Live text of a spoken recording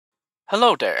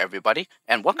Hello there, everybody,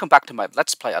 and welcome back to my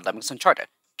Let's Play of Lemmings Uncharted.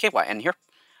 KYN here,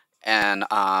 and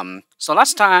so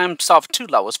last time solved two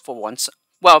levels for once.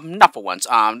 Well, not for once.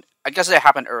 I guess it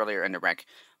happened earlier in the rank,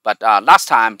 but last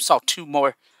time solved two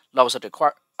more levels of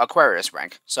the Aquarius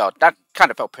rank, so that kind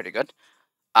of felt pretty good.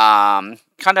 Like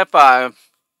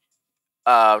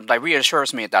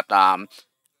reassures me that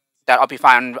that I'll be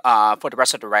fine for the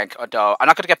rest of the rank. Although I'm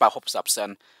not gonna get my hopes up,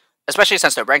 then, especially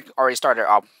since the rank already started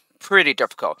off pretty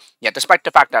difficult. Yeah, despite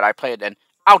the fact that I played an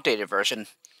outdated version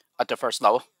of the first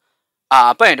level.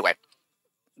 But anyway,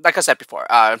 like I said before,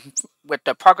 with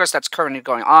the progress that's currently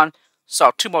going on,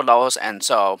 so two more levels, and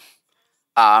so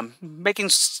making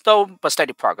slow but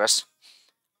steady progress.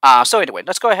 So anyway,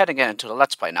 let's go ahead and get into the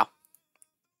Let's Play now.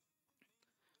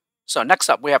 So next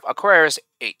up, we have Aquarius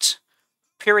 8,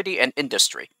 Purity and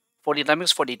Industry. 40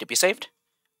 lemmings, 40 to be saved.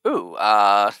 Ooh,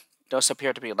 those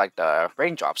appear to be like the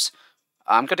raindrops.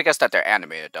 I'm gonna guess that they're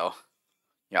animated though.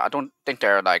 Yeah, I don't think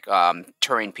they're like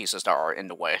terrain pieces that are in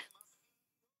the way.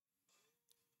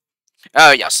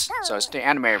 Oh yes, so it's the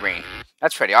animated rain.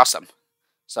 That's pretty awesome.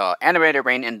 So animated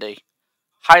rain in the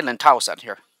Highland tileset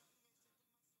here.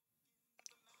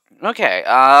 Okay,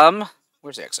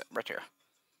 where's the exit? Right here.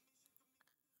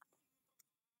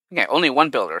 Okay, only one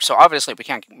builder, so obviously we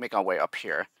can't make our way up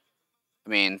here. I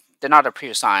mean, they're not a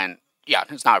pre-assigned. Yeah,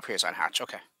 it's not a pre-assigned hatch.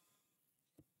 Okay.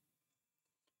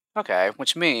 Okay,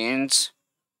 which means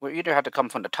we either have to come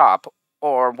from the top,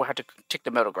 or we'll have to take the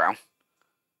middle ground.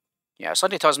 Yeah,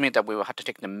 something tells me that we will have to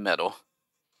take the middle.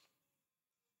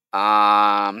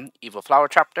 Evil flower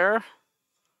trap there.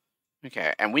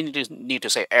 Okay, and we need to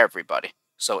save everybody.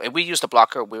 So if we use the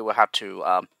blocker, we will have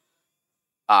to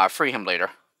free him later.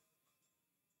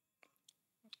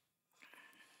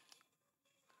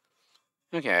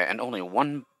 Okay, and only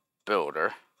one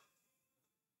builder.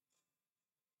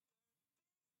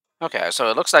 Okay, so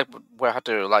it looks like we'll have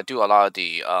to like do a lot of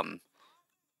the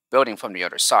building from the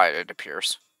other side, it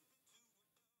appears.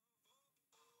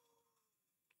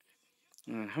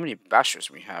 How many bashers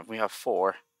we have? We have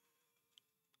 4.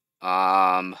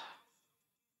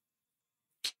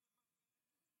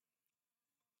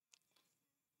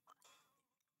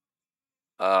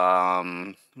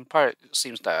 Probably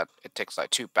seems that it takes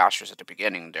like 2 bashers at the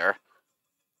beginning there.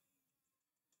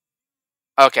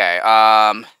 Okay,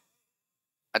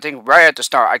 I think right at the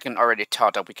start I can already tell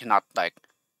that we cannot like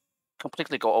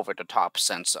completely go over the top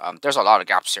since there's a lot of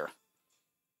gaps here.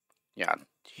 Yeah,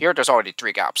 here there's already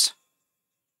 3 gaps.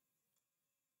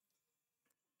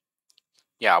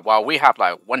 Yeah, while we have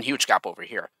like 1 huge gap over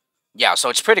here. Yeah, so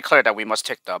it's pretty clear that we must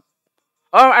take the...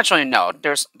 Oh, actually no,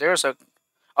 there's a...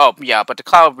 Oh, yeah, but the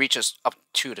cloud reaches up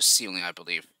to the ceiling, I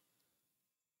believe.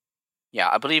 Yeah,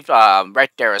 I believe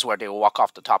right there is where they will walk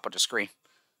off the top of the screen.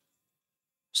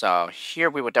 So here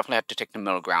we would definitely have to take the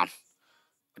middle ground.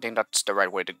 I think that's the right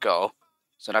way to go.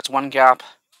 So that's 1 gap,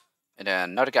 and then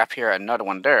another gap here, and another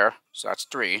one there. So that's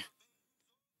 3.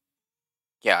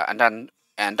 Yeah, and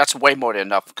that's way more than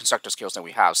enough constructor skills that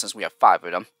we have, since we have 5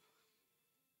 of them.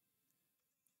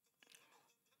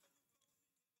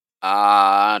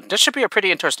 This should be a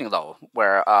pretty interesting level,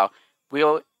 where we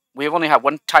only have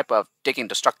 1 type of digging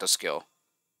destructor skill.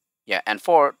 Yeah, and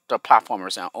 4 the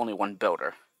platformers and only 1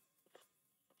 builder.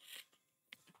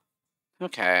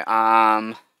 Okay,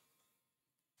 oh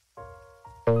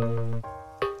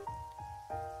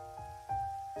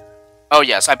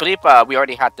yes, I believe we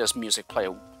already had this music play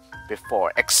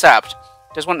before, except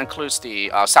this one includes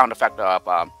the sound effect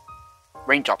of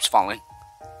raindrops falling.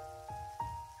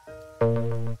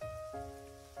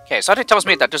 Okay, so that tells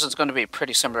me that this is going to be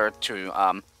pretty similar to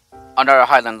another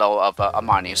Highland level of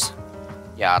Armani's.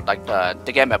 Yeah, like the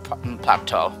Gaema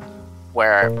Plateau,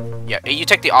 where yeah, you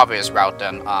take the obvious route,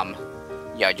 then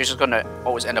yeah, you're just gonna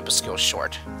always end up a skill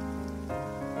short.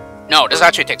 No, this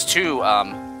actually takes 2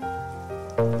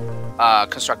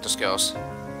 constructor skills.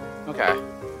 Okay.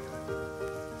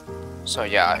 So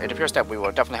yeah, it appears that we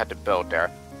will definitely have to build there.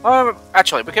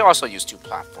 Actually, we can also use 2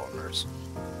 platformers.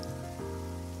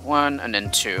 1 and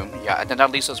then 2. Yeah, and then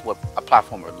that leaves us with a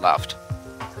platformer left.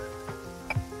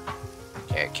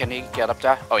 Okay, can he get up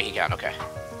there? Oh, he can, okay.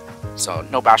 So,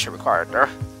 no basher required there.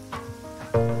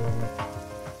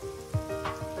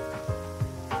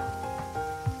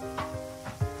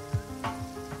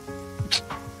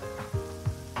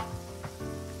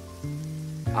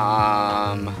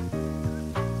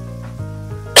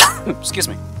 Excuse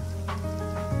me.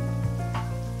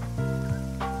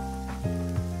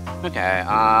 Okay,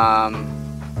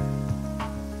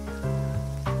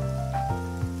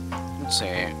 let's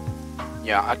see.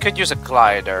 Yeah, I could use a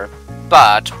glider,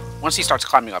 but once he starts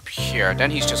climbing up here,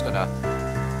 then he's just gonna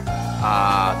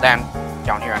land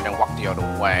down here and then walk the other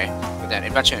way, and then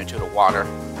eventually into the water.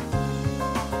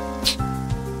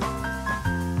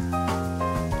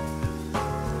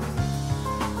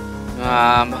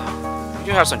 We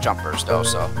do have some jumpers though,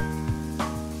 so.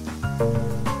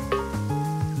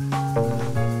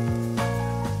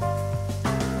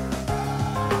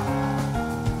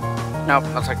 Nope,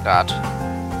 not like that.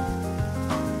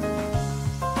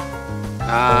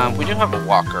 We do have a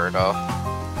walker though.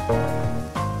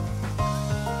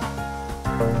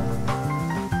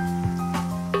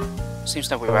 Seems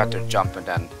that we would have to jump and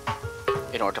then,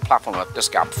 in order to platform up this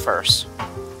gap first.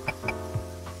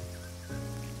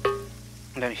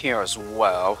 And then here as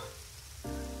well.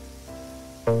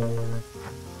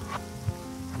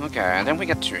 Okay, and then we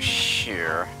get to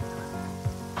here.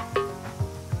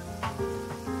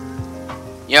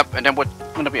 Yep, and then we're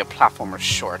going to be a platformer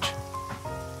short.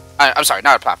 I'm sorry,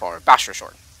 not a platformer, basher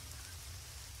short.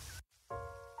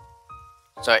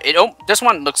 So this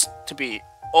one looks to be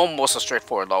almost a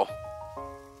straightforward low.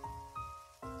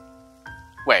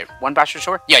 Wait, one basher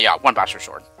short? Yeah, one basher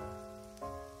short.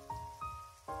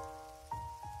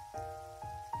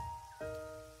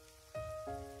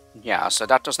 Yeah, so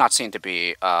that does not seem to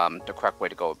be the correct way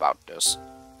to go about this.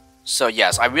 So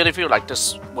yes, I really feel like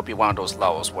this would be one of those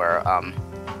lows where,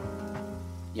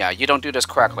 yeah, you don't do this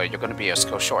correctly, you're going to be a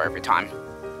skill short every time.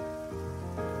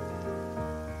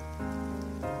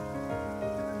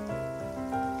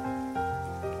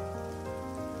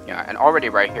 Yeah, and already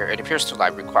right here, it appears to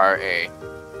like require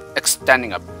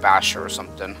extending a basher or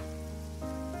something.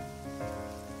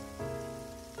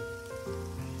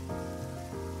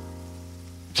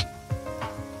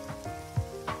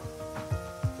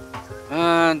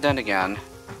 And then again,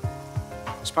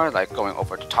 it's probably like going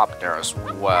over the top there as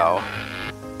well.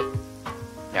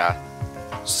 Yeah,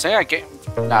 say I get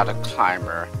not a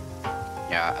climber.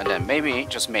 Yeah, and then maybe,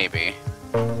 just maybe,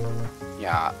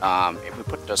 yeah, if we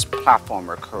put this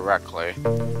platformer correctly,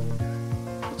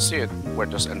 let's see where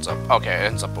this ends up. Okay,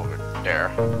 it ends up over there.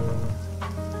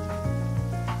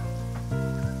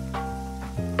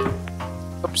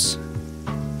 Oops.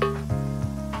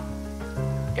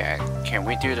 Okay, can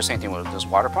we do the same thing with this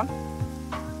water pump?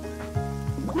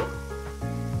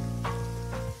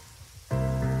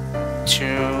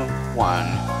 Two, one.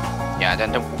 Yeah,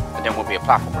 then will be a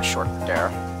platformer short there.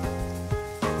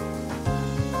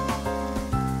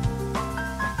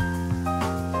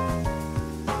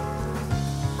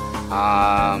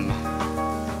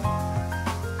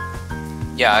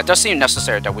 Yeah, it does seem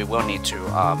necessary that we will need to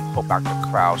hold back the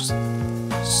crowds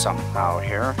somehow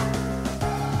here.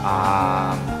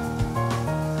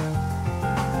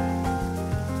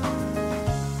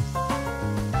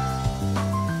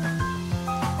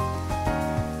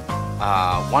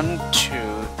 One,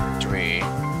 two, three.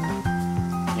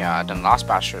 Yeah, then last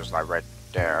basher is like right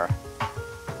there.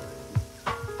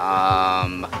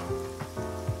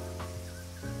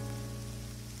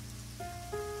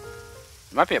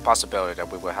 There might be a possibility that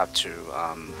we will have to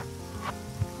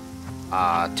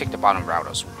take the bottom route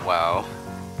as well.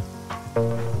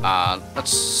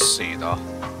 Let's see though.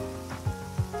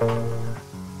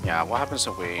 Yeah, what happens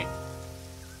if we...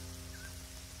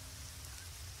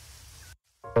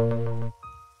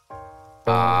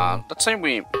 let's say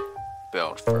we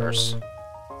build first.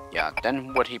 Yeah,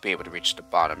 then would he be able to reach the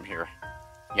bottom here?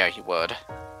 Yeah, he would.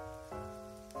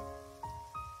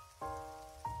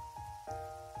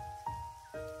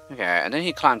 Okay, and then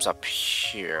he climbs up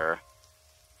here.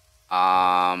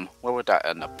 Where would that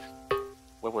end up?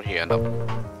 Where would he end up?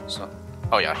 So,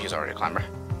 oh yeah, he's already a climber.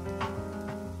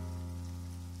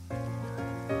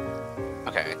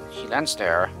 Okay, he lands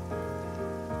there.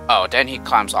 Oh, then he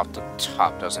climbs off the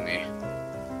top, doesn't he?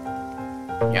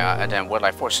 Yeah, and then would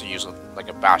I force to use like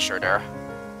a basher there?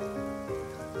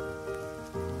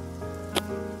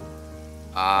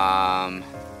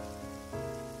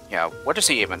 Yeah, where does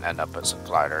he even end up as a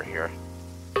glider here?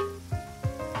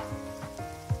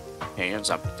 Yeah, he ends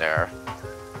up there.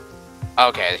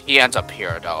 Okay, he ends up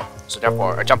here though, so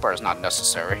therefore a jumper is not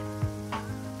necessary.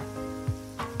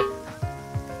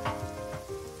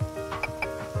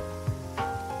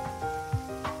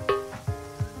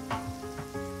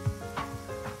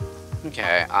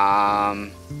 Okay,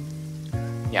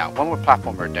 yeah, one more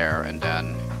platformer there, and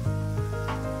then,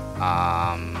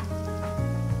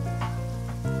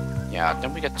 yeah,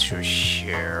 then we get to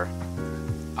here.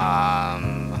 I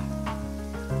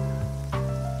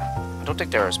don't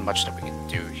think there is much that we can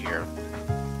do here.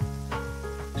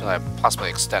 To like possibly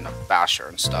extend a basher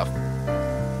and stuff.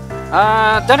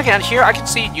 Then again, here I can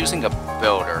see using a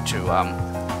builder to,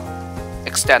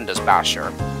 extend this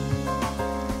basher.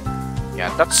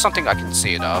 Yeah, that's something I can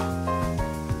see though.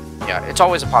 Yeah, it's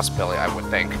always a possibility, I would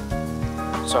think.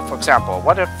 So, for example,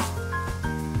 what if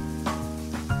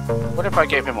I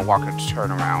gave him a walker to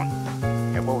turn around?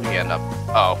 Yeah, what will he end up?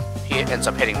 Oh, he ends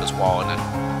up hitting this wall, and then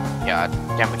yeah,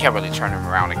 damn, we can't really turn him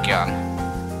around again.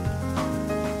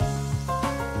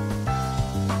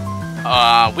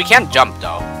 We can jump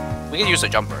though. We can use a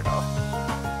jumper though.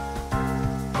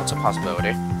 That's a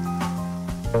possibility.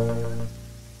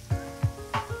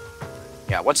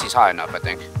 Yeah, once he's high enough, I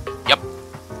think. Yep.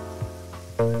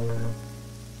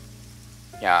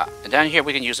 Yeah, and then here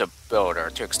we can use a builder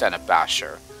to extend a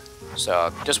basher.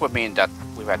 So this would mean that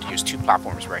we've had to use 2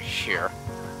 platforms right here.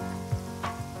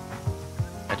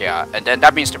 And yeah, and then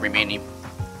that means the remaining,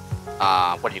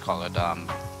 what do you call it,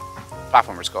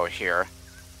 platformers go here.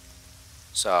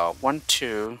 So 1,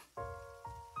 2,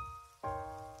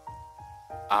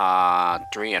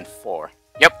 3, and 4.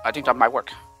 Yep, I think that might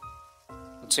work.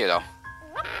 Let's see though.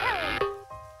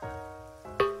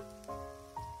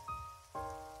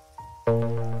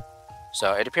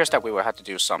 So it appears that we will have to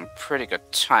do some pretty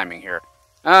good timing here.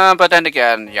 But then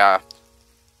again, yeah,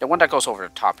 the one that goes over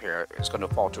the top here is going to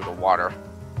fall through the water.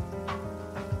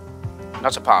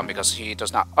 That's a problem because he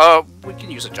does not. Oh, we can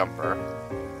use a jumper,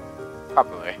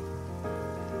 probably.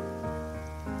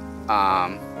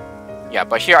 Yeah,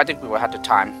 but here I think we will have to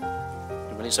time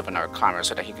the release of another climber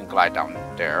so that he can glide down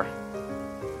there.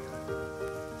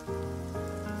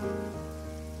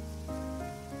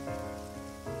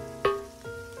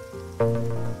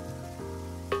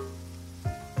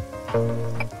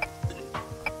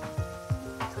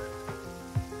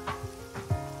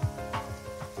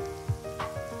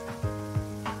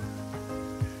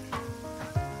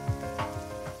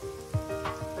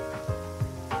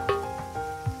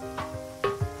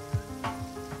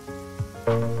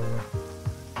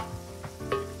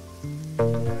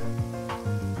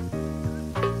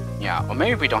 Yeah, or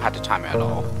maybe we don't have to time it at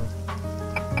all.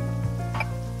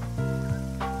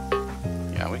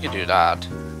 Yeah, we can do that.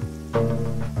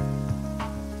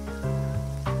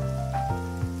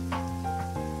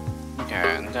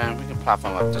 Okay, and then we can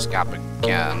platform up this gap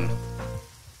again.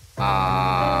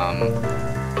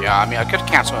 Yeah, I mean, I could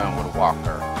cancel him with a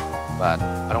walker, but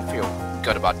I don't feel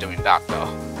good about doing that though.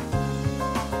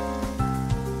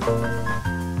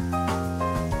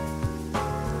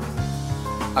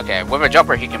 Okay, with a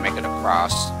jumper he can make it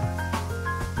across.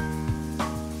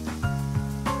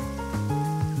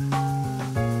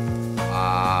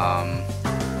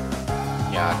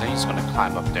 Yeah, then he's gonna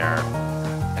climb up there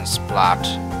and splat.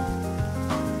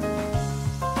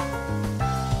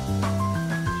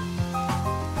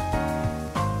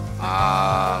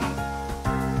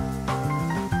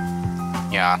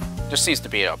 Yeah, there seems to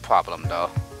be a problem though.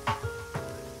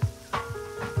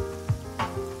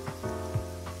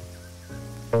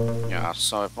 Yeah,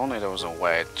 so if only there was a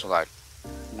way to like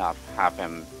not have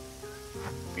him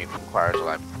be required to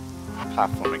like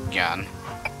platform again,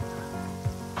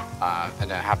 and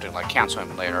then have to like cancel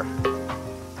him later.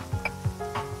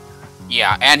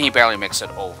 Yeah, and he barely makes it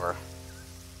over,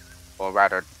 or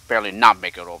rather, barely not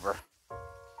make it over.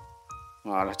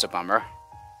 Well, that's a bummer.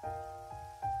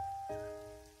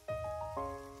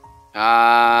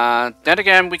 Then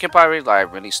again, we can probably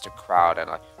like release the crowd and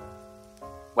like.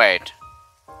 Wait.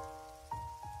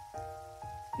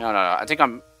 No. I think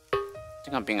I'm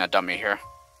being a dummy here.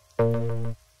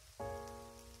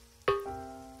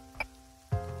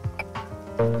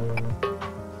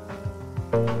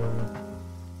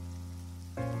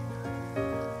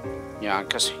 Yeah,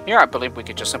 because here I believe we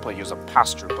could just simply use a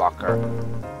pass-through blocker.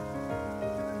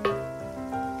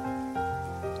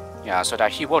 Yeah, so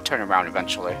that he will turn around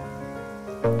eventually.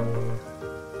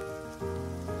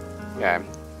 Yeah,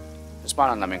 the spawn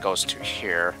on Lemming goes to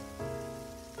here.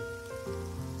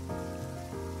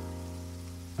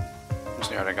 Where's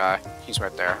the other guy? He's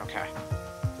right there, okay.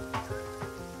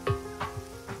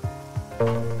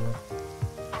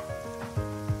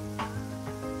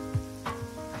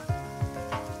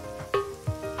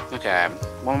 Okay,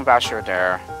 one basher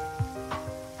there.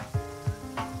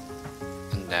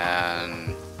 And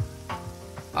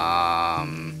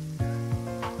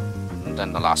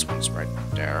then the last one's right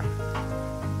there.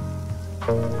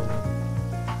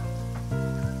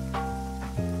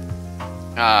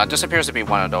 This appears to be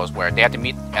one of those where they have to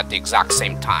meet at the exact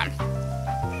same time.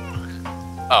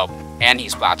 Oh, and he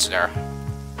splats there.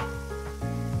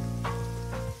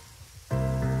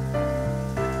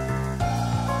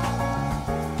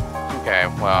 Okay,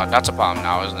 well, that's a problem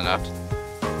now, isn't it?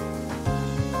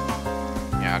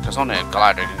 Yeah, because only a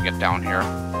glider can get down here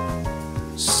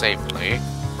safely.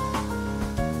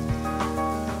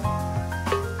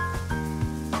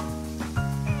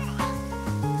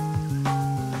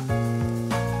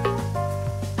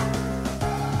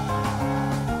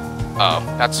 Oh,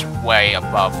 that's way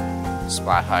above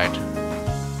splat height.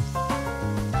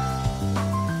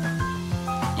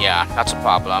 Yeah, that's a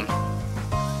problem.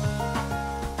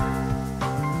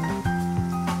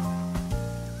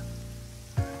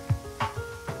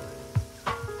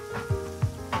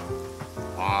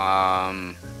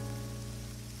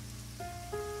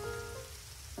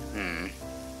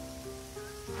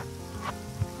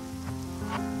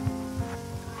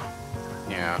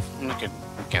 Yeah, we could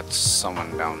get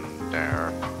someone down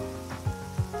there.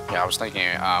 Yeah, I was thinking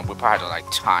we probably had to like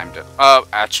time it. Oh,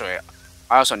 actually,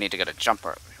 I also need to get a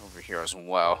jumper over here as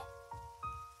well.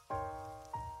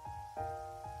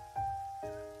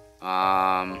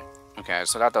 Okay,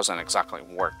 so that doesn't exactly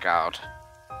work out.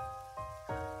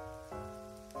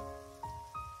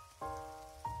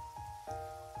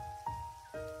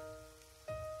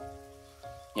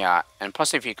 Yeah, and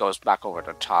plus if he goes back over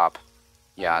the top,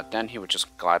 yeah, then he would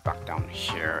just glide back down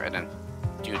here and then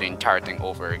do the entire thing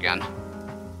over again.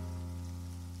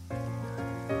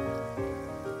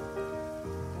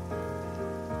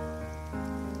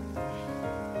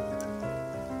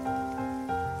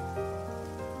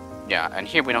 Yeah, and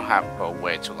here we don't have a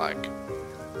way to like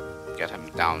get him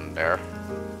down there.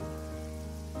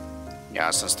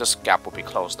 Yeah, since this gap will be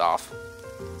closed off.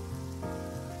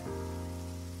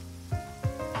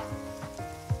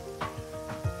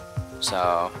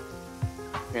 So,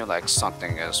 I feel like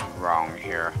something is wrong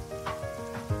here.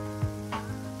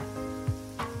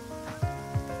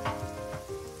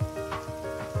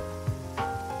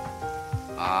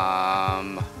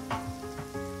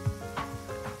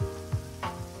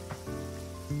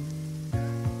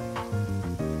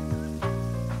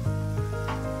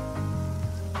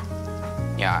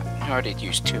 Yeah, I already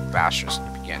used 2 bashers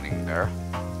at the beginning there.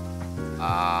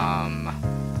 On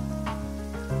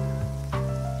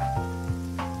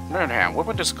the other hand, what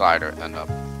would this glider end up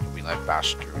if we like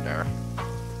bash through there?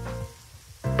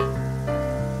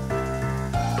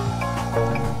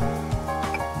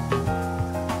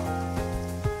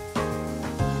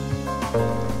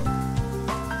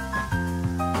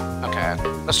 Okay,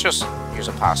 let's just use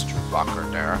a pass-through blocker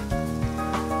there.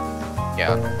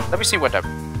 Yeah, let me see what that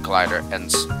glider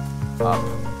ends up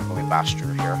when we bash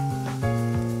through here.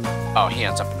 Oh, he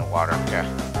ends up in the water, okay.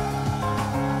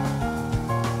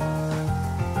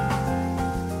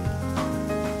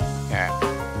 Okay,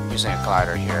 using a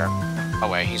glider here. Oh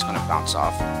wait, he's gonna bounce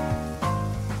off.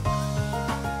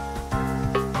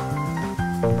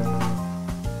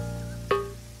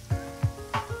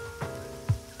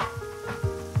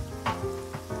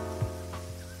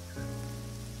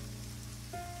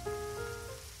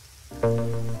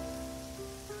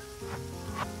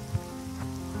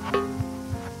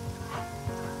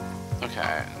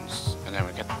 Okay, and then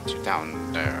we get to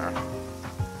down there.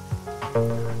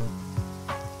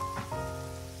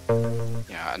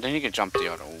 Yeah, and then you can jump the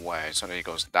other way, so then he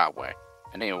goes that way.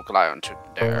 And then he'll glide onto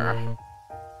there.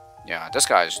 Yeah, this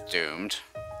guy's doomed.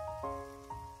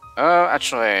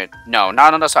 Actually, no,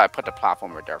 not unless I put the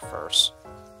platformer there first,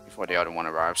 before the other one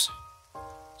arrives.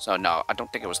 So no, I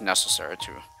don't think it was necessary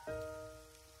to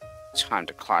time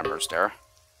the climbers there.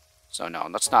 So no,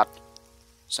 let's not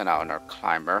send out another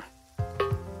climber.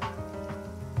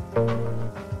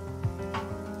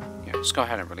 Yeah, let's go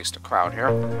ahead and release the crowd here.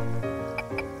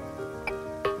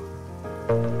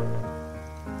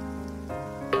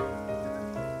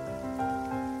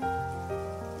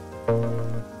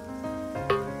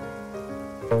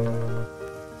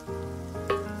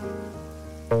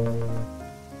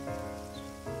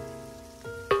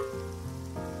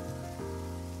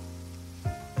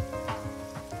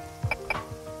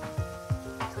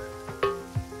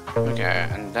 Okay,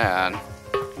 and then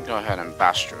we can go ahead and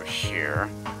bash through here.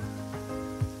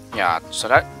 Yeah, so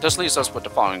this leaves us with the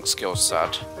following skill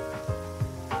set.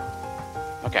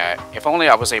 Okay, if only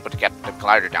I was able to get the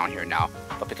glider down here now,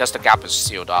 but because the gap is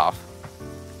sealed off,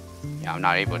 yeah, I'm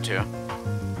not able to.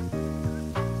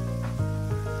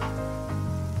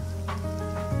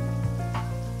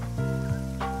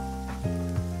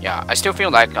 Yeah, I still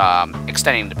feel like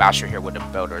extending the basher here with the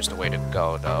builder is the way to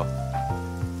go, though.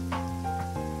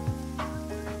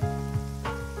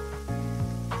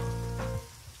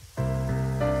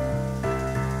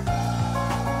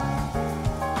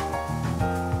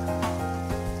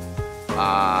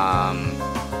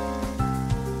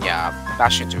 Yeah,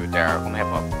 bashing through there, only have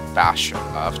a basher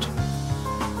left.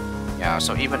 Yeah,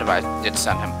 so even if I did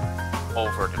send him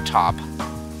over the top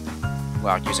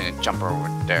without using a jumper over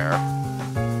there.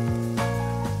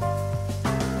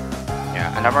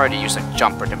 Yeah, and I've already used a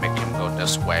jumper to make him go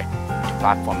this way to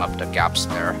platform up the gaps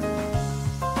there.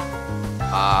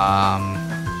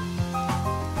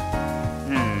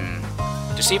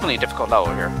 deceivingly difficult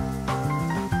level here.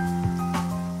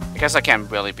 I guess I can't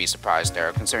really be surprised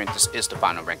there, considering this is the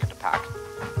final rank of the pack.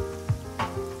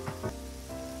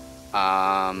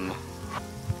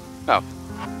 No, I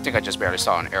think I just barely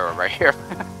saw an arrow right here.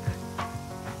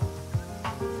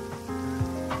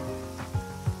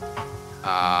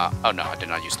 Oh no, I did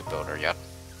not use the builder yet.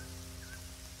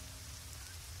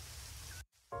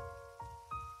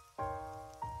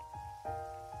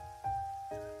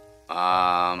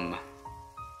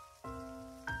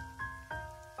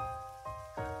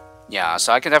 Yeah,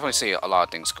 so I can definitely see a lot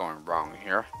of things going wrong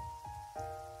here.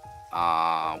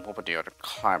 What would the other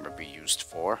climber be used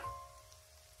for?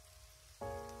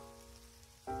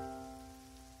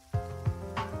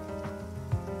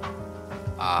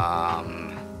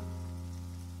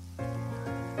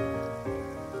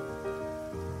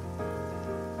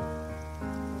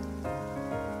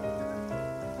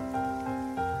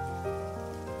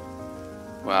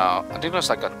 Well, I think there's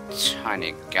like a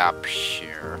tiny gap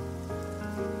here,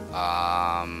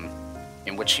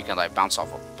 in which he can like bounce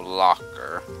off a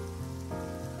blocker.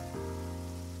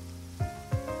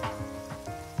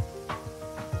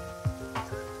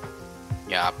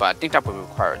 Yeah, but I think that would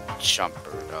require a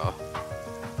jumper though.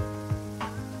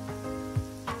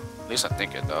 At least I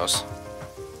think it does.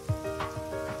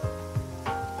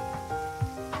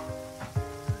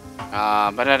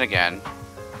 But then again,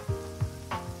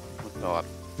 we'll go up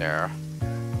there.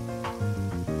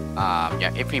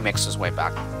 Yeah, if he makes his way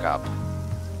back up.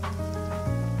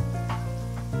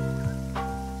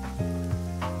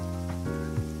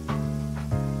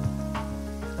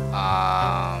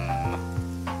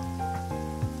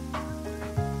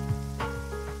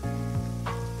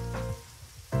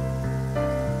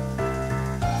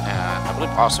 Yeah, I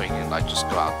believe also he can like just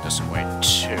go out this way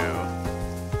too.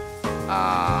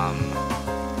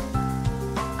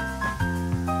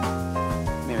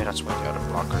 Maybe that's what the other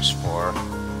blocker's for.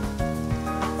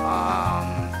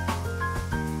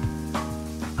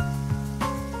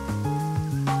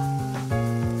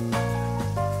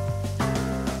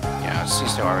 Yeah, it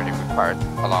seems to already required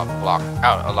a lot of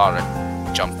a lot of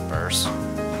jumpers.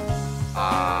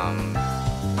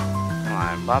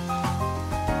 Climb up.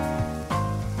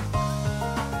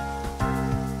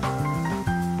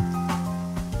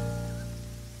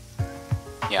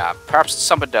 Yeah, perhaps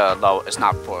some of the low is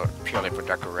not purely for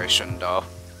decoration though.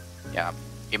 Yeah,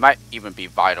 it might even be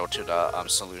vital to the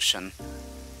solution.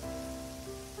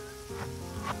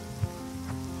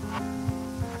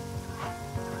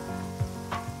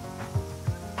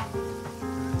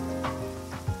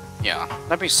 Yeah,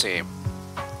 let me see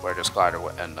where this glider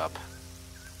will end up.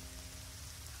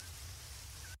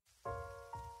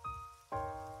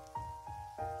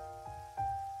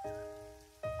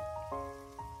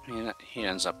 He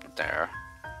ends up there.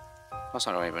 Plus,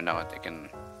 I don't even know if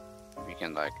we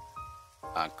can like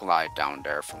glide down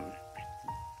there from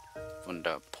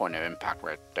the point of impact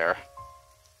right there.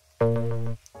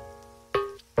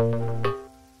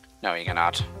 No, you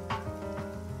cannot.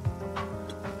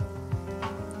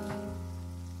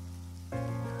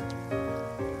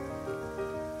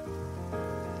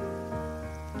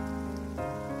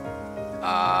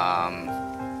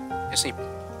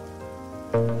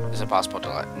 Is it possible to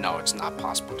let? No, it's not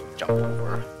possible to jump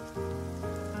over.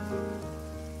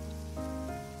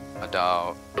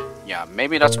 Although, yeah,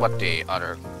 maybe that's what the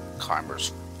other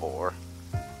climber's for.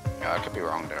 Yeah, I could be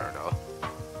wrong there though.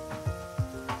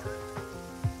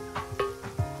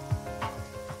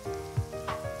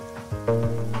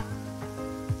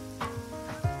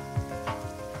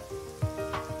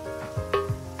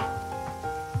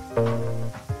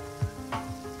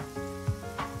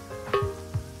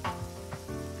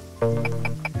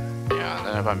 Yeah,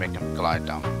 then if I make him glide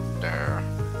down there.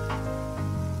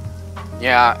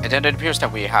 Yeah, and then it appears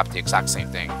that we have the exact same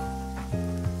thing.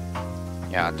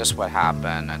 Yeah, this is what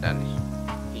happened, and then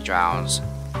he drowns.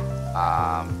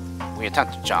 We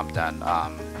attempt to jump, then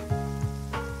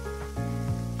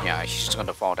yeah, he's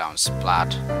gonna fall down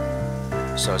splat.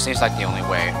 So it seems like the only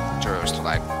way through is to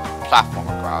like platform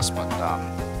across, but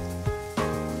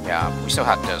yeah, we still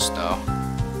have this though.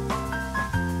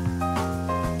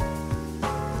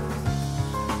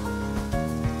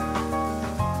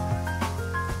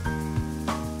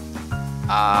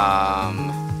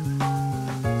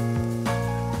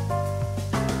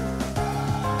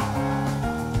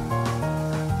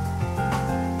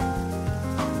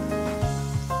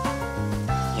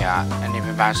 Yeah, and if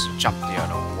we manage to jump the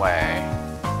other way,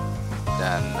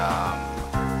 then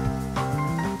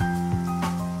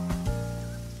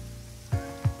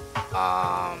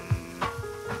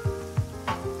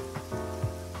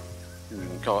we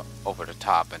can go over the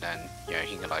top, and then yeah,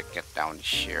 he can like get down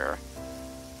here.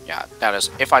 Yeah, that is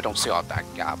if I don't seal out that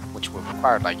gap, which would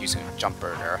require like using a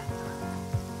jumper there.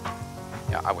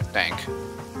 Yeah, I would think.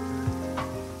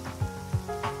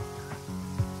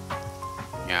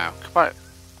 Yeah, could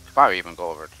probably even go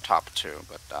over the top too,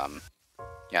 but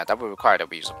yeah, that would require that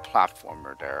we use a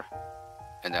platformer there,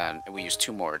 and then we use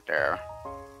 2 more there.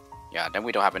 Yeah, then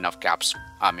we don't have enough gaps.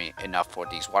 I mean, enough for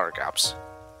these water gaps.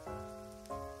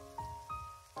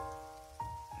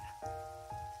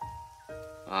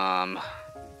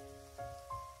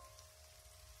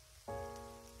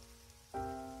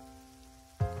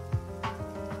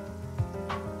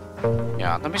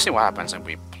 Yeah, let me see what happens if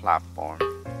we platform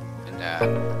and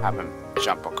then have him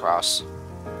jump across.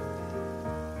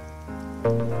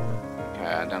 Okay,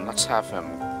 and then let's have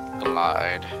him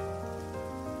glide.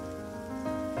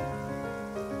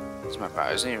 As a matter of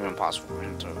fact, is it even possible for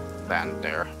him to land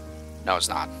there? No, it's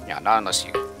not. Yeah, not unless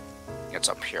he gets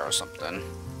up here or something.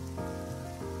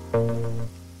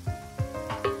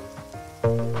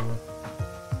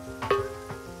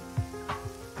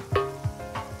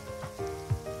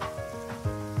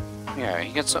 Yeah,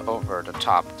 he gets over the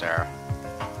top there.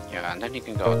 Yeah, and then he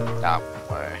can go that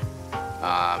way.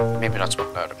 Maybe that's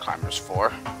what the climber's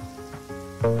for.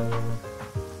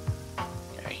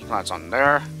 Okay, he glides on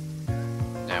there.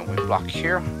 Then we block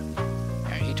here.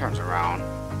 Yeah, he turns around.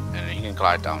 And then he can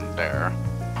glide down there.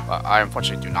 But I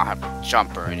unfortunately do not have a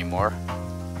jumper anymore.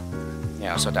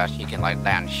 Yeah, so that he can like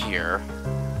land here.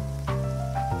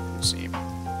 Let's see.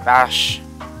 Bash.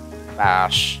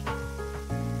 Bash.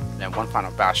 And then one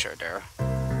final basher there.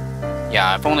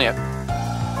 Yeah, if only I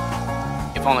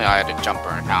had a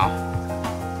jumper now.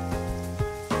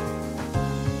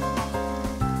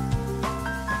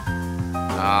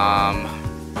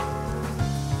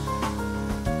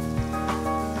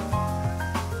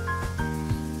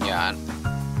 Yeah,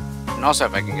 and also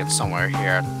if I can get somewhere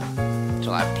here to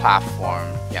like platform,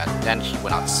 yeah, then he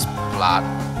will not splat.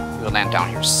 He will land down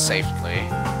here safely.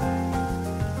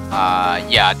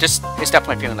 Yeah, this is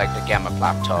definitely feeling like the Gaema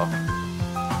Plateau,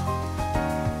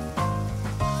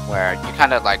 where you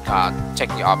kind of like take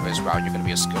the obvious route. You're gonna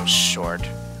be a skill short.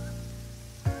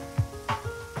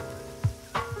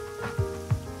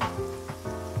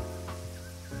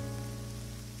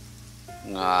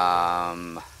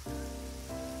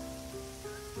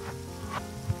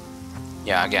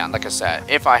 Yeah, again, like I said,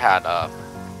 if I had a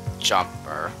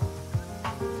jumper,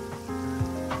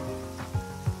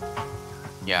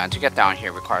 yeah, and to get down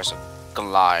here requires a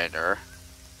glider.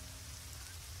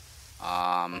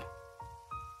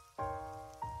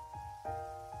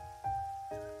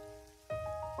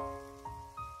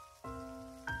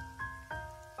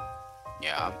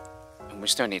 Yeah, and we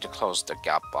still need to close the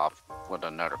gap off with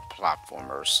another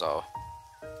platformer, so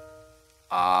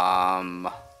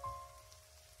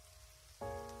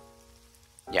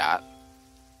yeah,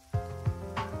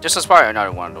 this is probably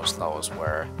another one of those levels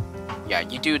where, yeah,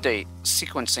 you do the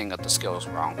sequencing of the skills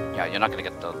wrong. Yeah, you're not gonna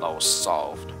get the level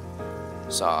solved.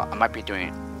 So I might be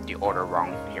doing the order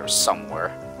wrong here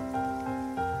somewhere.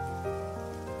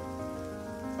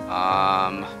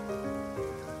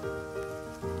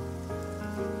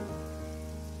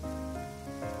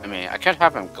 I mean, I could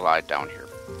have him glide down here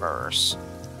first.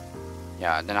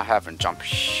 Yeah, then I have him jump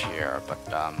here, but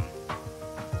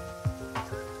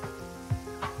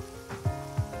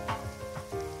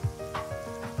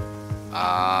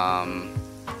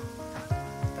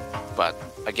but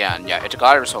again, yeah, if the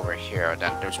glider's over here,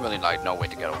 then there's really like no way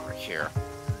to get over here.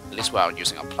 At least without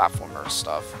using a platformer and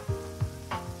stuff.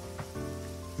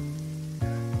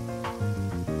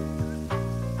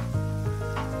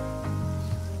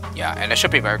 Yeah, and it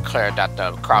should be very clear that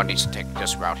the crowd needs to take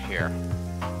this route here.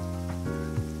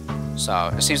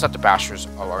 So it seems that the bashers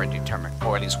are already determined,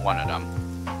 or at least one of them.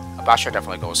 A basher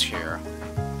definitely goes here,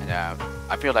 and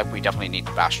I feel like we definitely need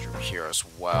the basher here as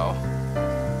well.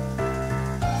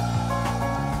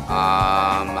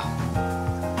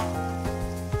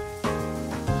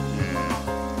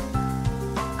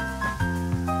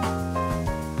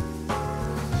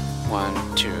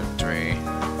 One, two, three.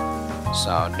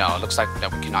 So no, it looks like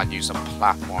that we cannot use a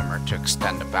platformer to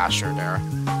extend the basher there.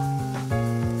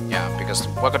 Yeah, because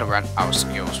we're gonna run out of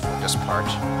skills for this part.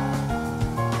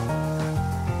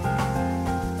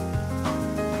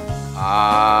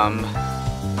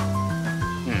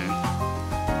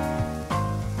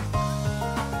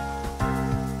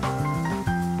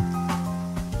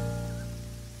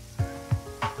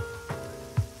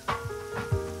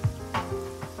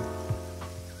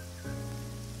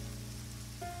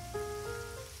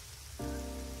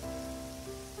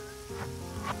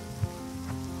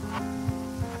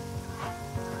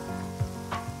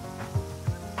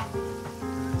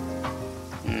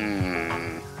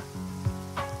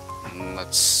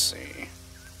 let's see.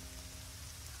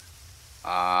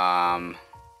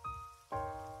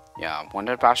 Yeah, one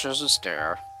of the bashers is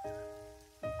there.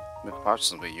 We could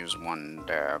possibly use one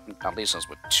there. That leaves us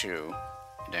with 2.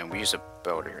 And then we use a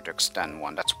builder here to extend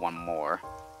one. That's 1 more.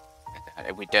 And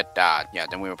if we did that, yeah,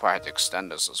 then we would probably have to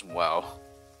extend this as well.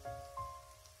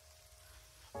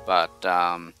 But,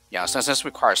 yeah, since this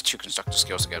requires 2 constructor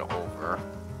skills to get over.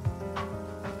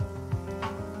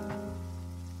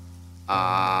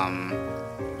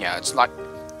 Yeah,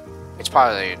 it's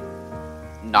probably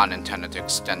not intended to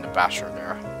extend the basher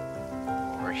there.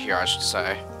 Or here, I should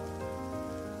say.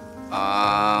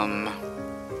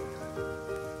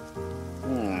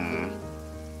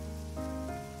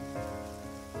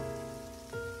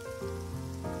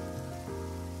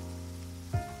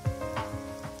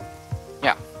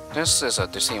 Yeah, this is a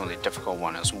decently difficult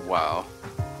one as well.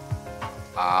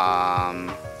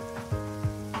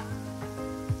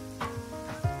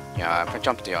 Yeah, if I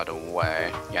jump the other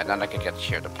way, yeah, then I can get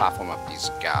here, the platform up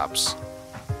these gaps.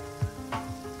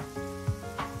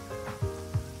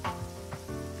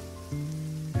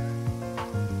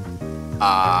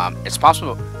 It's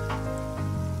possible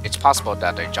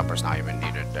that the jumper's not even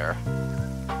needed there.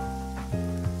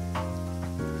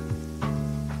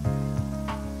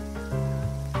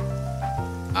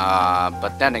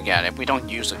 But then again, if we don't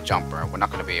use a jumper, we're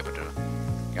not going to be able to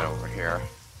get over here.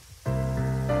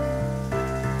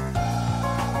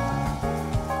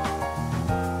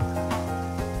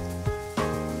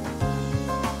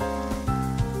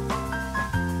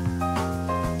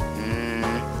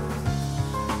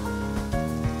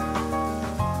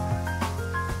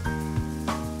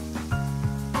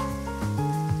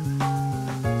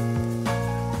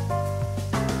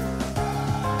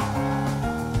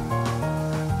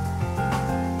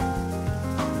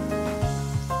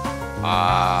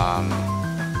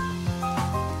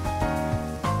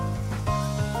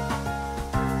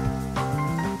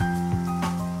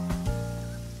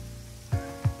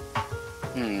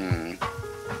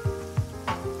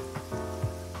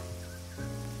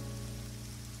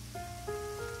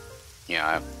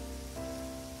 Yeah.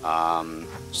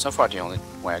 So far the only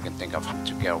way I can think of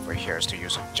to get over here is to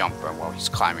use a jumper while he's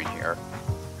climbing here.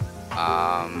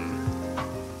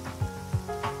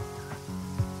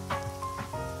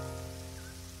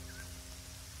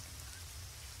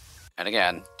 And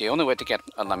again, the only way to get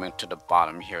a lemming to the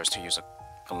bottom here is to use a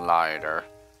glider.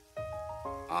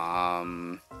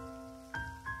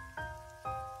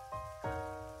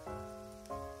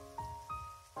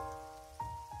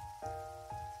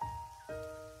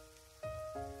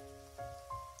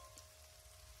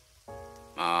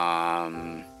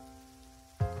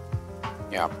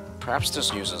 Yeah, perhaps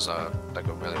this uses a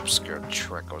really obscure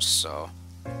trick or so.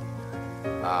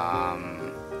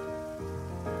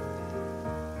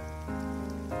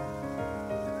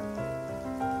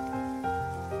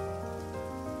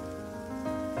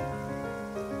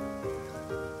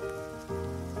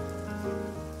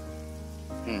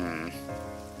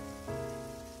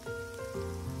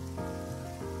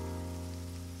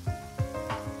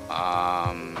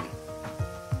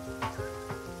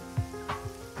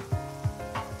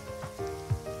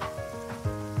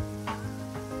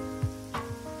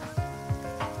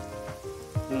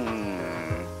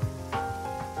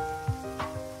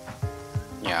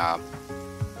 Yeah.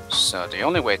 So the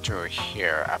only way through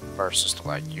here at first is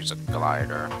to use a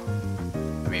glider.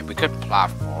 I mean, we could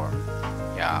platform.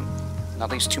 Yeah. At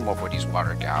least 2 more for these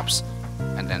water gaps,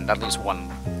 and then at least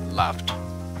 1 left.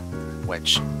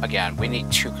 Which, again, we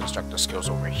need 2 constructor skills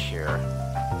over here.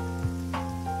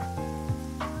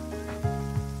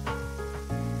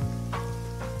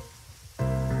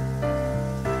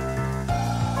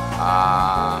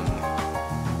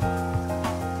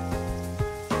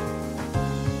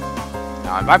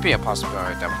 Now, it might be a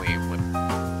possibility that we would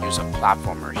use a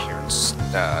platformer here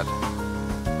instead.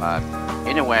 But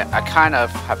anyway, I kind of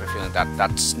have a feeling that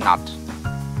that's not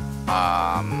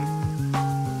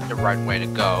the right way to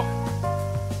go.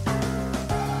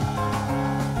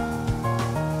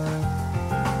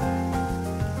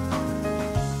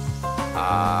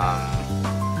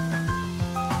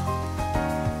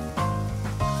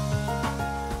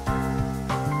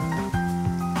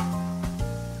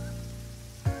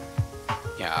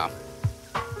 Yeah.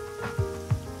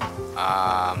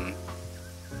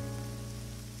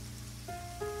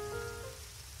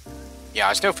 Yeah,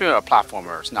 I still feel a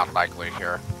platformer is not likely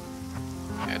here.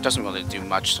 Yeah, it doesn't really do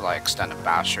much to extend a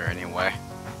basher anyway.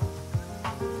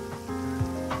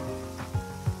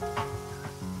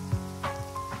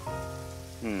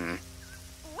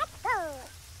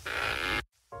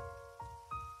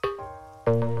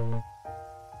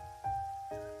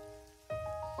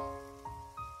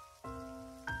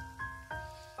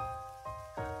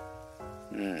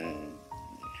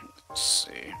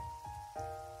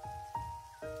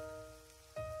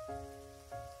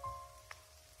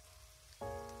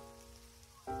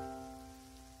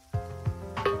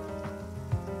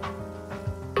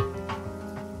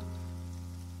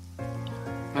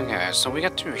 Yeah, so we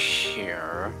get through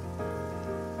here.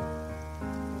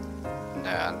 And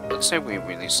then, let's say we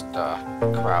release the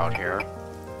crowd here.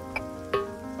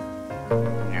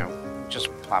 You know, just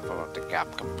platform up the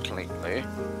gap completely.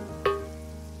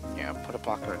 Yeah, put a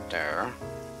blocker there.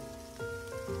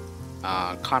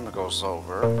 Climber goes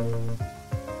over.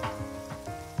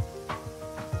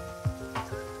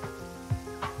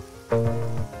 I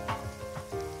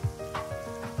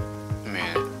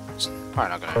mean, it's probably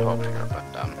not gonna help here, but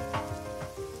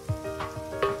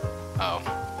oh,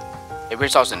 it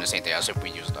results in the same thing as if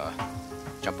we use the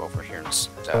jump over here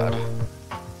instead.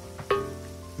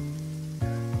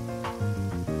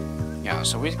 Yeah,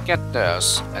 so we get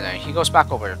this, and then he goes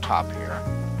back over the top here,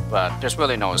 but there's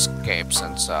really no escape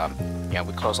since yeah,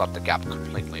 we close off the gap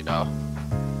completely though.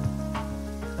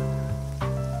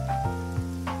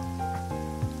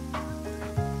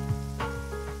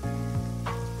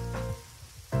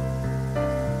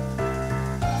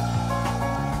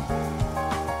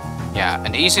 Yeah,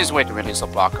 and the easiest way to release the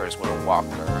blocker is with a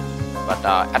walker, but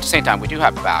at the same time we do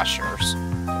have bashers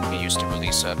we can use to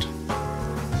release it.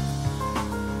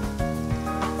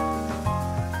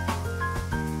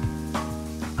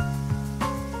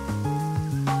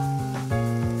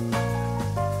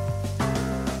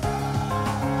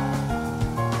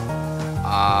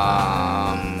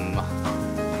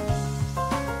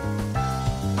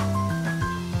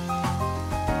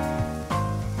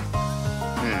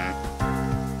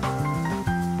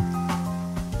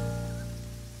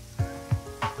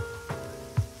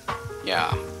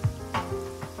 Yeah.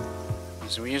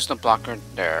 So we use the blocker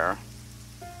there.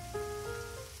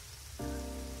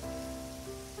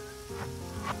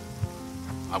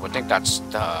 I would think that's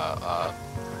the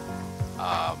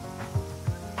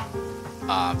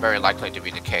very likely to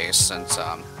be the case since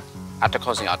after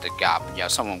closing out the gap, yeah,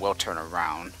 someone will turn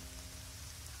around.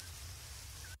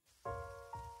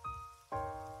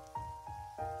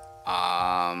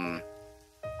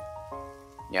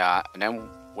 Yeah, and then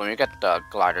when we get the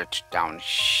glider down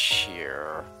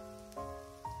here,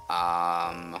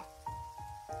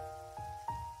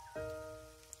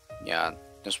 yeah,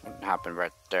 this wouldn't happen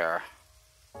right there.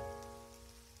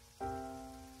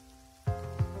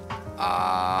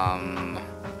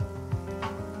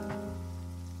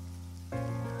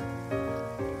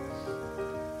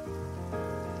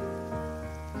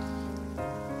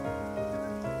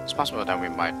 It's possible that we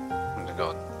might want to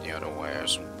go the other way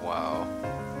as well.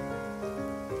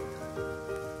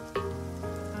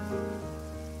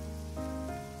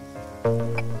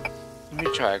 Let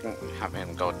me try and have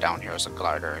him go down here as a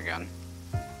glider again.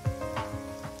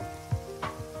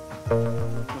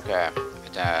 Okay,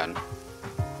 and then...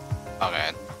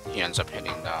 Okay, he ends up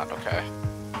hitting that, okay.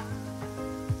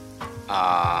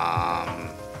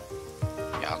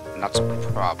 Yeah, that's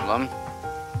a problem.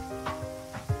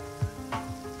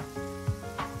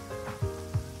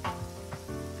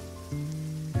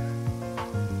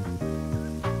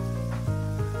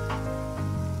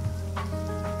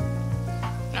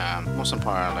 Most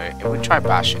importantly, if we try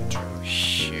bashing through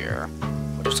here,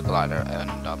 we'll just glider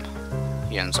end up.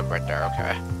 He ends up right there,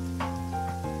 okay.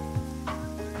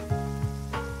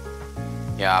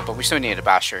 Yeah, but we still need a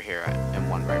basher here and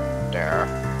one right there.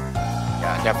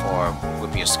 Yeah, therefore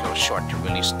would be a skill short to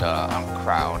release the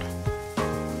crowd.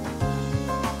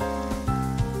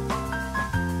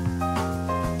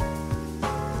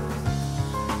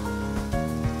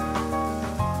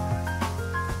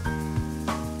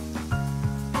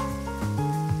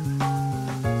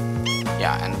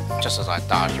 Yeah, and just as I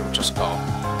thought, he would just go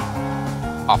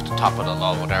off the top of the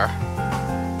level there.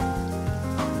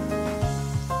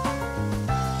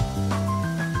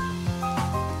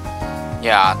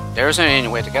 Yeah, there isn't any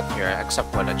way to get here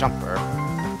except with a jumper.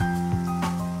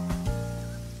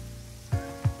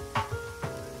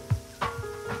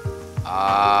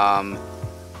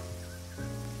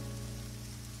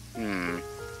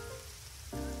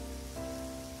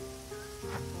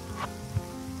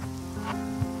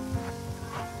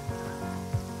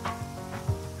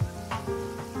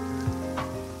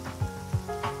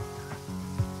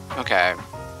 Okay,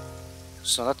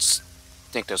 so let's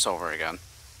think this over again.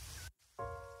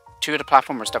 Two of the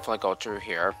platformers definitely go through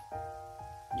here.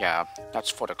 Yeah, that's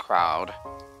for the crowd.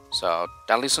 So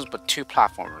that leaves us with two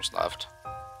platformers left.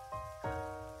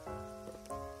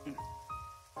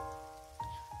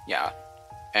 Yeah,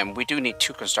 and we do need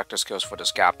two constructor skills for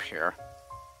this gap here.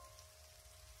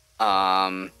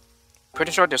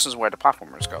 Pretty sure this is where the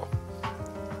platformers go.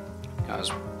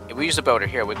 Because if we use the builder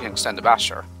here, we can extend the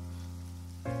basher.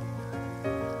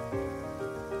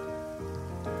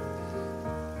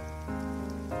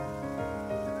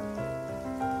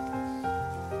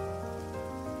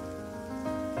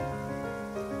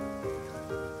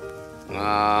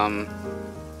 Um.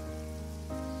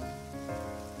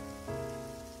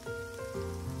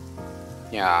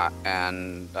 Yeah,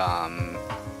 and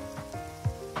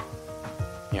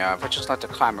yeah, if I just let the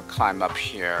climber climb up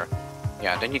here,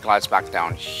 yeah, then he glides back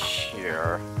down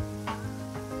here.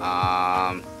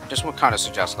 This would kind of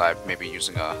suggest like maybe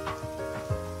using a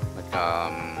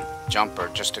jumper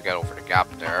just to get over the gap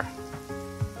there.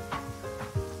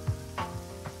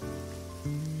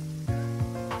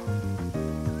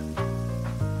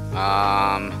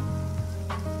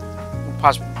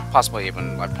 Possibly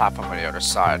even like platform on the other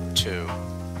side too.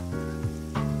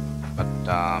 But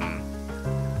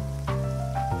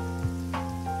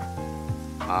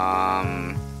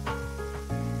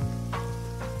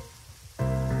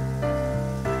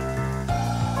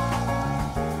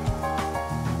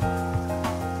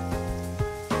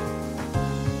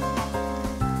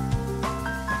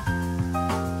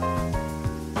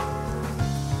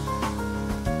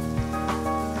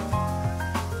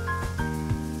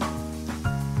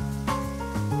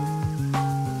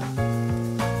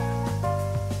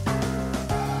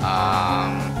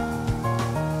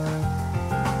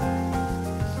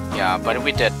yeah, but if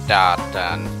we did that,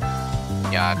 then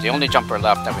yeah, the only jumper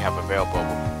left that we have available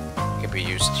can be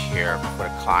used here for the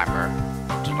climber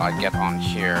to like get on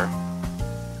here.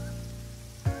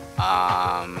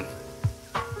 I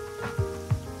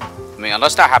mean,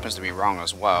 unless that happens to be wrong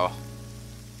as well.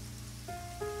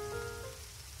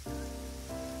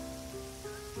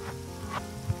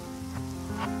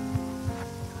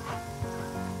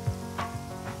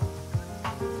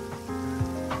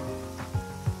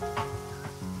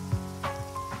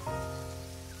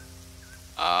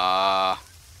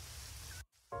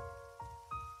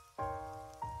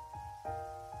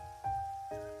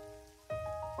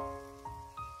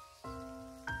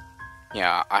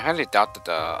 Yeah, I highly doubt that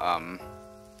the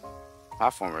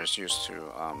platformer is used to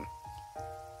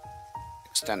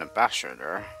extend a basher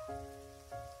there.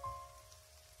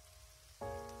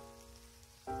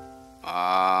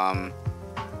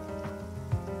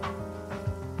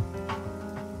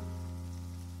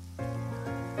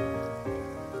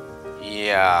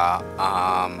 Yeah,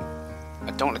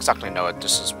 I don't exactly know if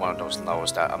this is one of those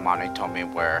levels that Armani told me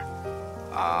where,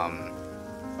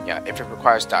 yeah, if it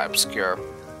requires that obscure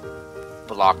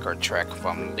blocker trick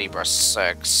from Libra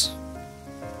 6,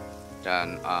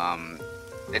 then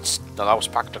the level's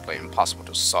practically impossible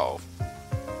to solve.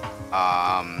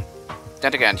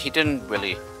 Then again, he didn't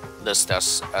really list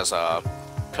this as a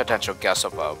potential guess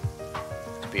of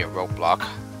to be a roadblock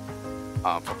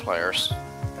for players.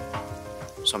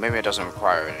 So maybe it doesn't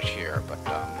require it here, but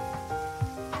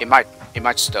it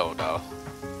might still though.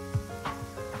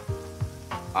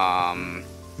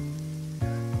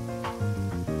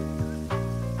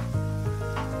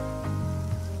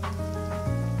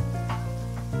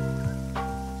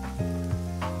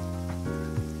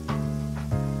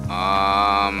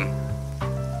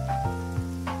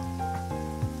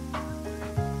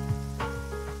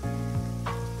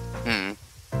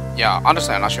 Yeah,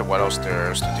 honestly, I'm not sure what else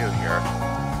there is to do here.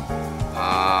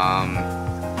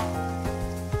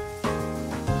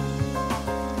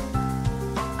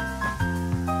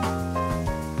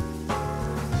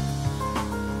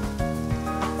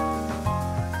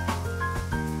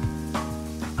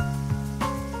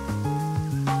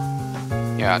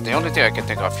 Yeah, the only thing I can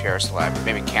think of here is like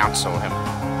maybe cancel him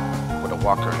with a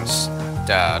walker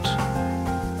instead.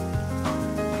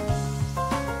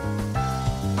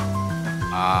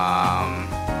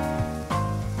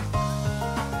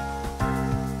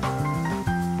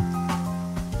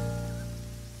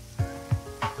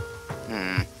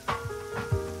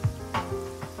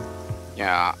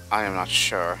 Yeah, I am not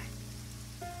sure.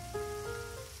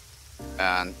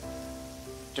 And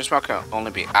this rock can only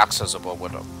be accessible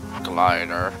with a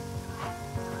glider.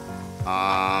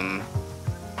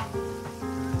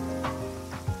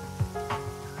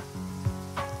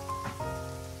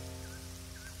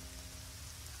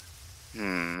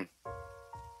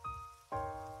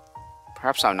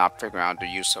 Perhaps I'm not figuring out the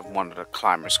use of one of the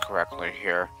climbers correctly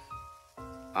here.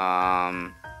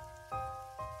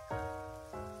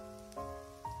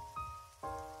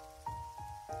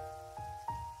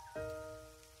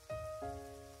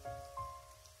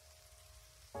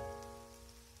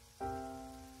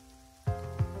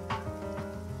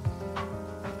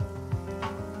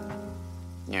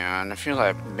 Yeah, and I feel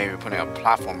like maybe putting a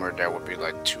platformer there would be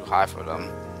like too high for them.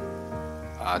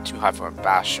 Too high for a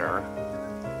basher.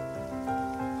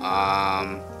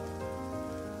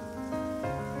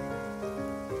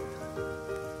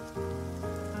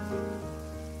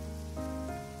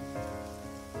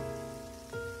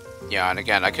 Yeah, and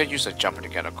again, I could use a jumper to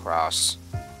get across.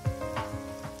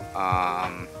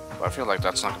 But I feel like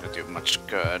that's not going to do much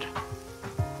good.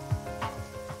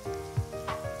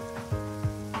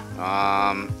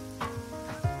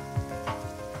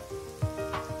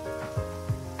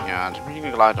 Yeah, we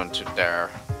can glide onto there.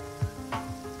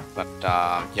 But,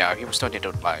 yeah, we still need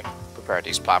to, like, prepare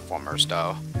these platformers,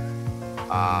 though.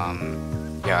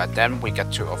 Yeah, then we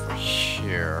get to over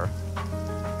here.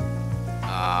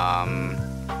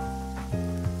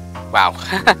 Wow.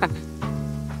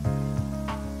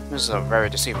 This is a very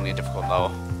deceivingly difficult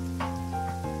level.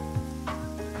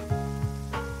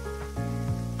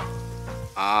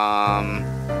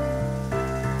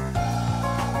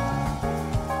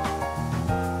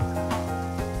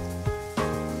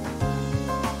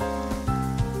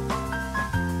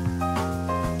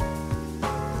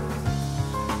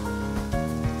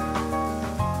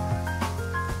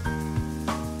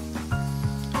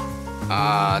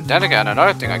 Then again,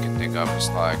 another thing I can think of is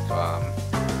like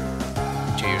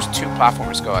to use two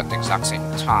platformers to go at the exact same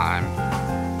time.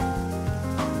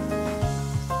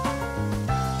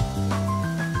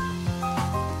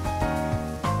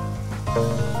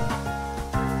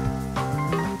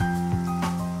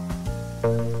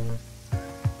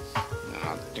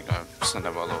 I think I sent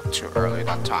them a little too early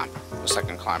that time. The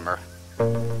second climber.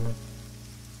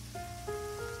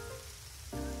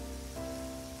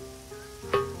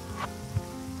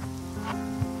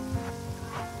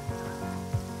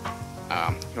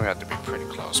 We have to be pretty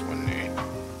close, wouldn't we?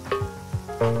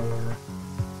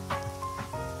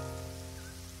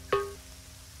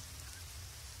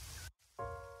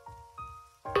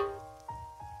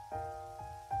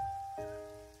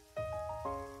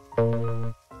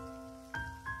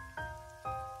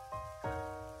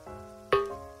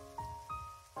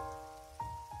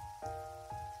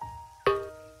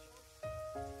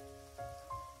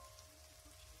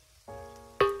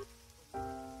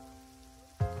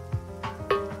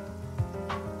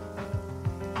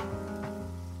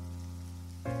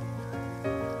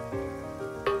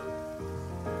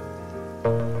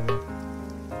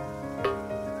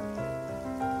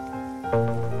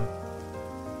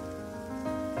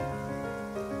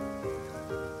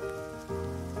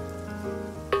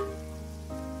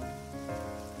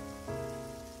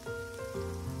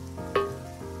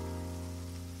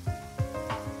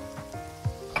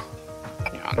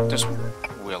 This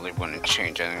really wouldn't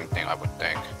change anything, I would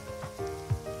think.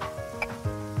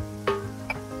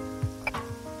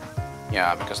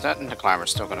 Yeah, because that the climber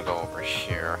is still gonna go over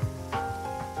here.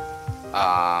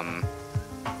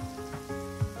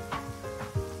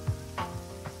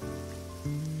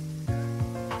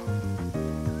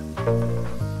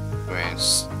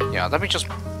 Yeah, let me just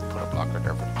put a blocker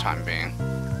there for the time being.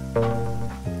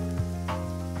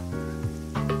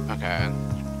 Okay,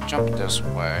 jump this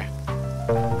way.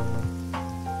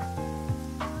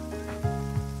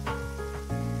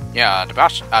 Yeah, the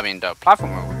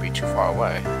platformer would be too far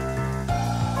away.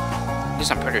 At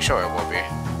least I'm pretty sure it will be.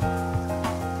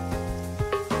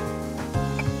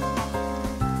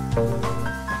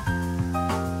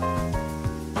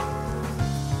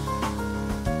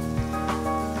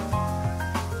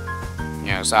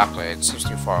 Yeah, exactly. It seems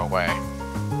too far away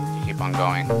to keep on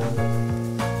going.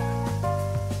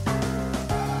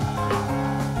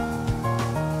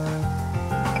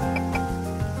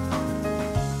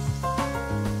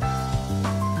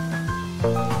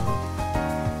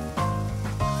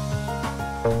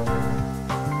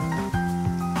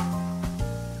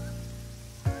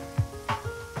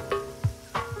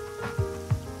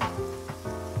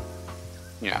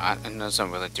 Yeah, it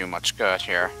doesn't really do much good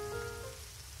here.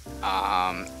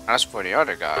 As for the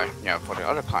other guy, yeah, for the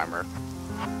other climber,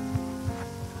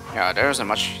 yeah, there isn't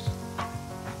much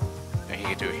that he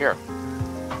can do here.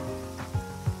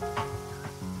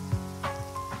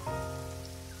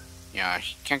 Yeah,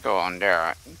 he can't go on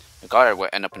there. The guy would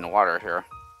end up in the water here.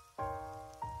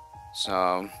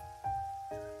 So,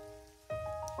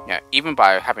 yeah, even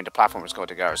by having the platformers go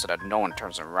together so that no one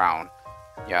turns around,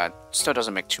 yeah, it still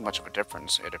doesn't make too much of a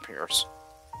difference, it appears.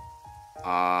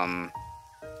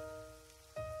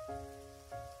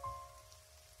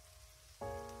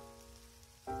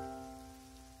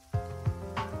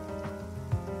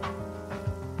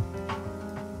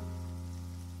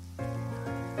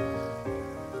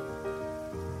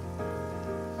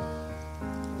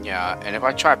 Yeah, and if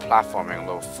I try platforming a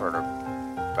little further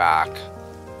back,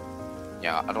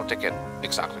 yeah, I don't think it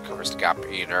exactly covers the gap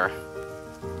either.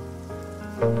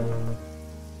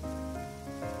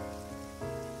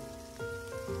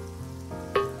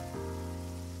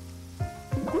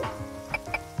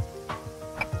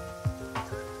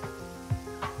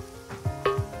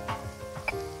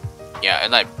 Yeah,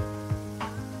 and like,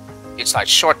 it's like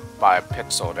short by a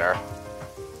pixel there.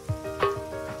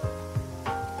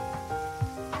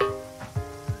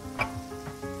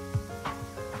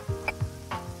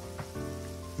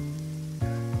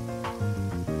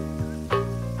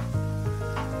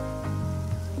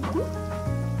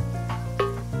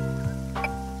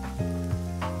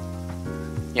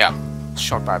 Yeah,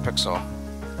 short by a pixel.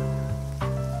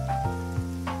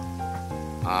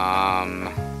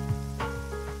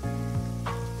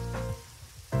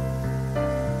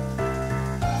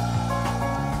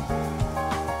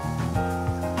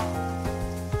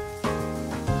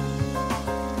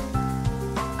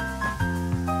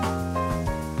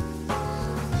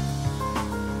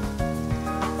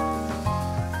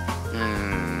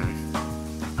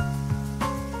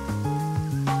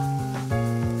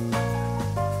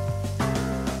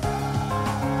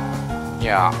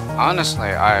 Yeah, honestly,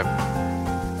 I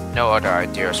have no other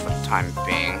ideas for the time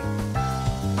being.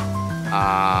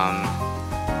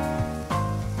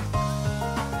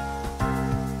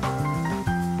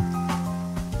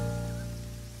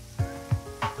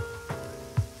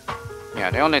 Yeah,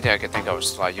 the only thing I could think of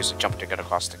is like use a jump to get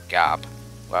across the gap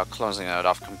while closing it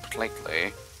off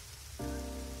completely.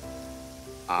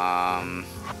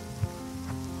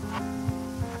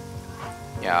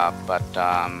 Yeah, but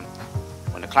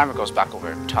when the climber goes back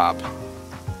over the top,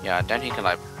 yeah, then he can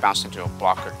like bounce into a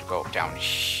blocker to go down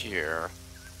here.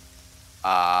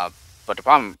 But the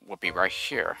problem would be right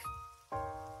here.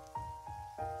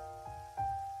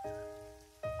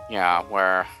 Yeah,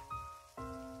 where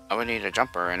I would need a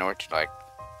jumper in order to like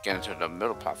get into the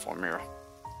middle platform here.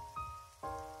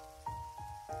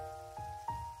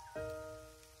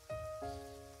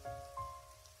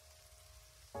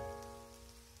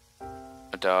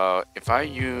 But if I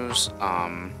use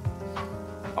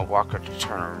a walker to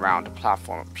turn around the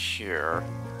platform here,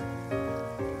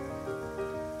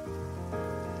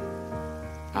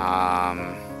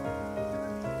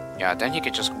 yeah, then he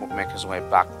could just make his way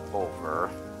back over.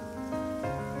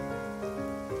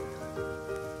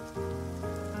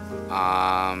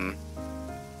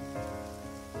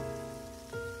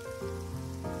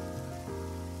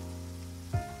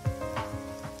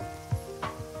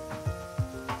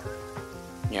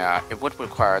 Yeah, it would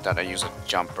require that I use a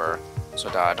jumper so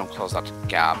that I don't close that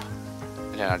gap,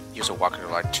 and then I use a walker to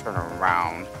like turn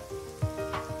around.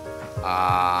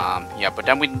 Yeah, but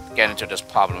then we get into this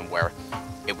problem where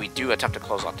if we do attempt to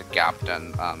close out the gap,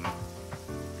 then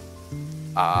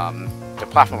the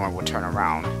platformer will turn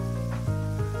around.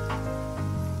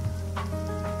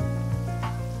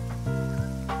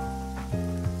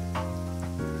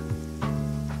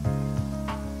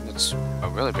 It's a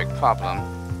really big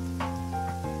problem.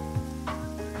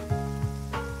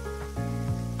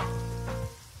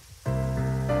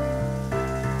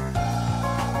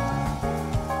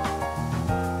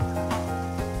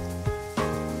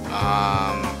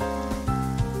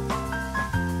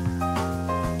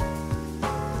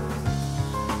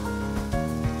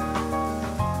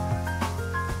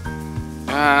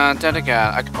 Then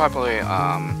again, I could probably,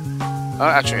 oh,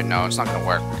 actually, no, it's not gonna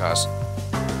work because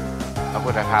I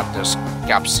would have had this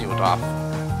gap sealed off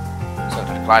so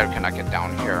that the glider cannot get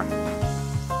down here.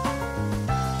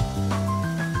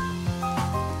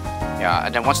 Yeah,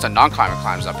 and then once the non-climber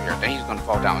climbs up here, then he's gonna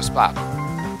fall down and splat.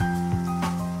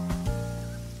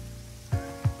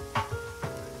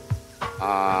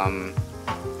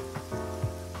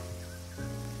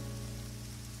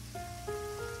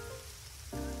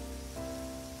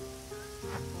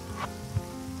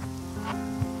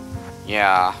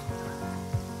 Yeah,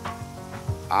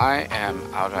 I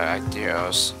am out of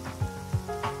ideas.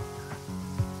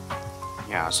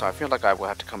 Yeah, so I feel like I will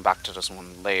have to come back to this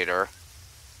one later.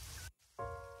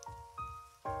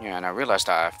 Yeah, and I realized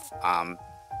that I've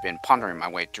been pondering my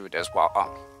way through this while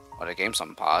the game's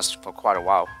on pause for quite a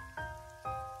while.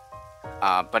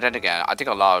 But then again, I think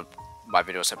a lot of my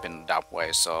videos have been that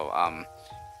way, so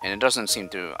and it doesn't seem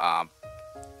to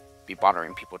be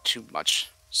bothering people too much.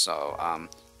 So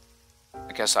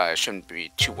I guess I shouldn't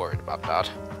be too worried about that.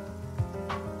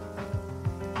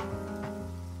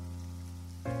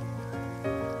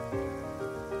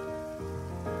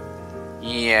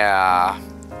 Yeah,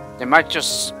 there might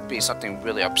just be something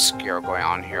really obscure going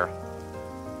on here.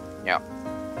 Yeah.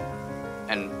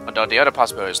 And the other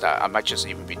possibility is that I might just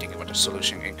even be thinking about the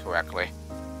solution incorrectly.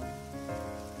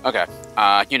 Okay,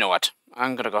 you know what?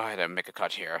 I'm gonna go ahead and make a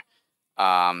cut here.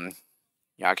 Yeah,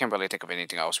 I can't really think of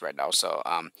anything else right now, so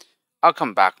I'll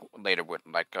come back later with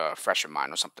like a fresher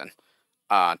mind or something.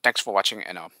 Thanks for watching,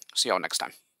 and I'll see y'all next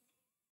time.